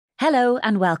Hello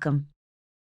and welcome.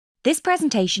 This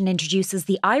presentation introduces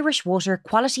the Irish Water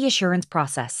Quality Assurance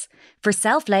process for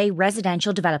self-lay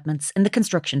residential developments in the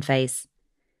construction phase.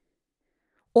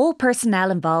 All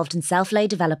personnel involved in self-lay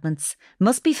developments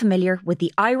must be familiar with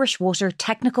the Irish Water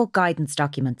Technical Guidance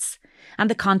documents and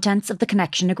the contents of the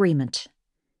connection agreement.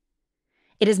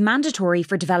 It is mandatory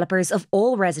for developers of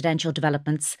all residential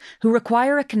developments who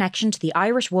require a connection to the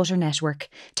Irish Water network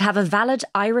to have a valid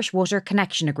Irish Water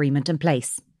connection agreement in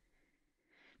place.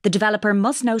 The developer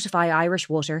must notify Irish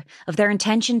Water of their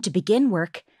intention to begin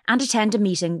work and attend a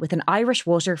meeting with an Irish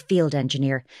Water field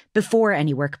engineer before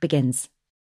any work begins.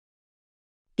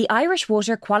 The Irish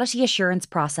Water Quality Assurance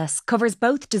process covers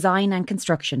both design and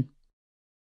construction.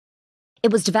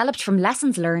 It was developed from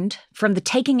lessons learned from the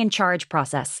taking in charge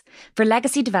process for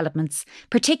legacy developments,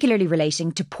 particularly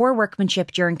relating to poor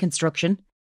workmanship during construction,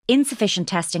 insufficient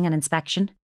testing and inspection,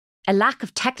 a lack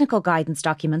of technical guidance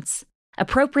documents,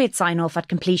 appropriate sign-off at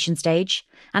completion stage,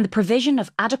 and the provision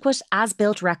of adequate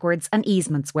as-built records and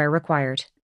easements where required.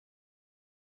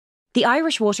 The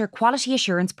Irish Water Quality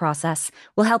Assurance process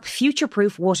will help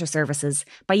future-proof water services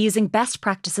by using best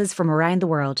practices from around the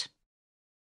world.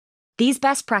 These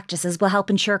best practices will help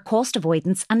ensure cost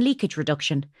avoidance and leakage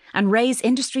reduction, and raise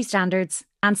industry standards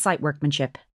and site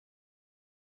workmanship.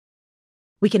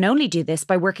 We can only do this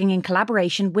by working in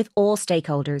collaboration with all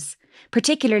stakeholders,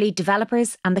 particularly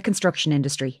developers and the construction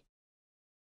industry.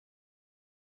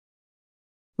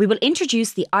 We will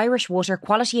introduce the Irish Water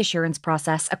Quality Assurance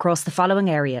process across the following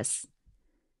areas: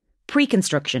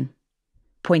 pre-construction,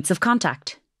 points of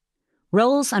contact,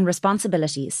 roles and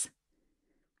responsibilities,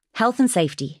 health and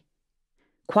safety,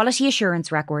 quality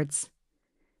assurance records,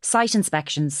 site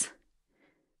inspections,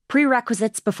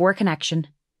 prerequisites before connection,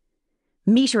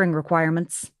 metering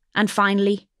requirements, and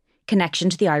finally, connection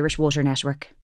to the Irish Water network.